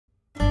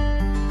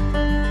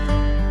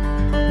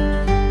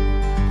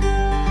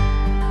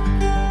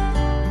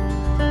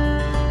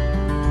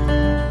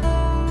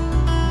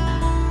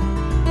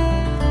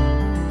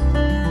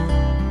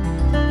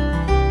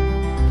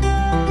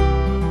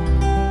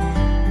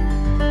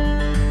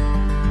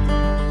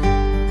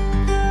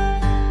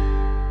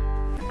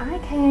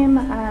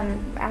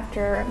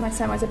My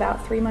son was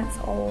about 3 months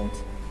old.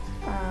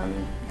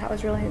 That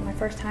was really my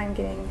first time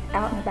getting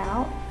out and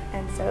about,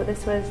 and so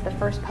this was the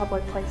first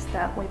public place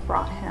that we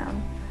brought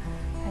him.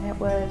 And it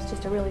was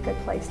just a really good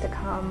place to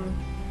come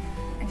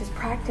and just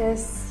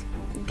practice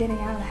getting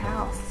out of the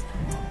house.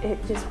 It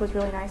just was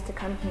really nice to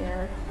come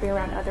here, be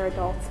around other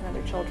adults and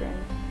other children,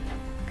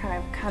 kind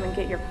of come and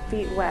get your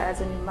feet wet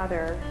as a new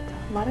mother.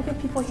 A lot of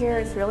good people here.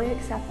 It's really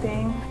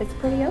accepting. It's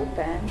pretty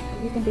open.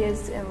 You can be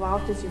as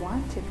involved as you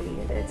want to be.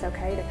 It's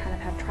okay to kind of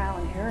have trial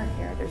and error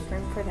here. There's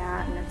room for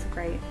that, and it's a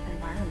great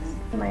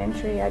environment. In my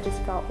entry, I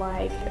just felt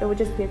like it would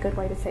just be a good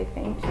way to say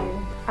thank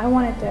you. I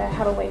wanted to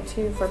have a way,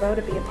 too, for Beau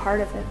to be a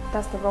part of it.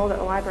 That's the role that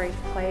the library's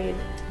played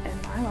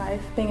in my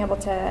life. Being able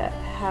to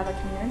have a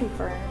community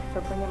for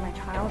bringing my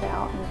child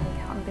out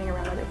and being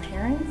around other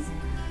parents.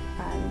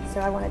 So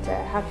I wanted to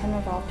have him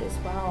involved as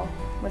well.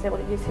 Was able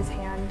to use his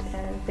hand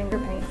and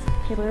fingerpaint.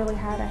 He literally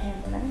had a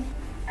hand in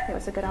it. It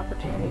was a good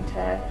opportunity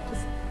to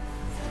just say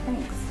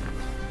thanks.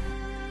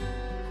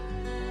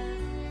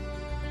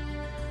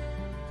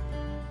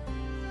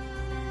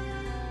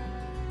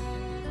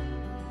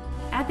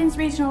 Athens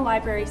Regional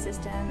Library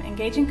System,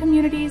 engaging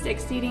communities,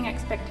 exceeding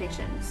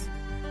expectations.